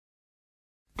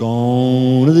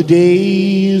Gone are the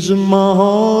days when my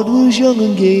heart was young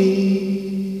and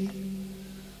gay.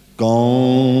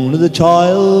 Gone are the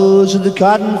toils of the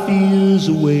cotton fields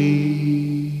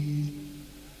away.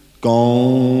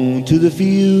 Gone to the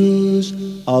fields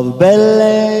of a better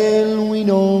land we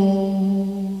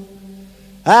know.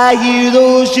 I hear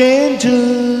those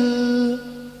gentle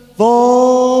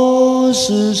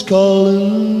voices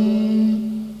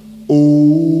calling,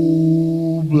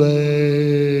 oh,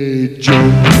 Black Joe.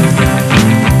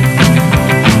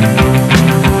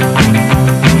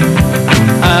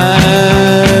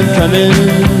 I'm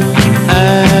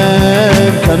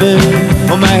coming,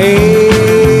 on my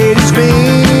head is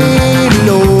been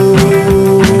low.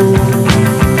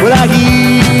 Well, I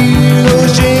hear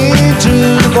those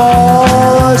gentle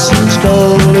voices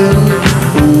calling,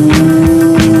 oh,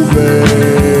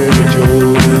 Black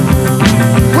Joe.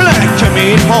 Well, I'm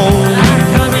coming home,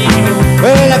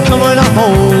 well, I'm coming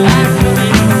home.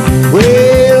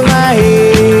 Well, my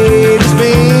head has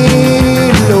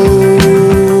been low.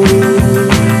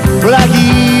 Well, I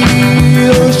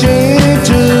hear those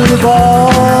gentle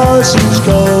voices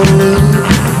calling,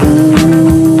 oh,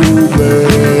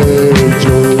 Black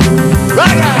Joe.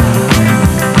 Right now.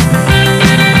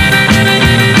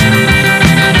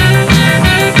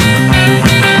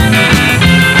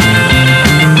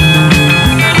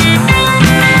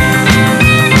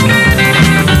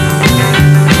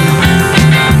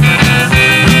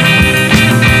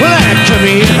 Well, I'm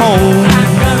coming home.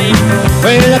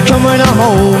 Well, I'm coming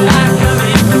home.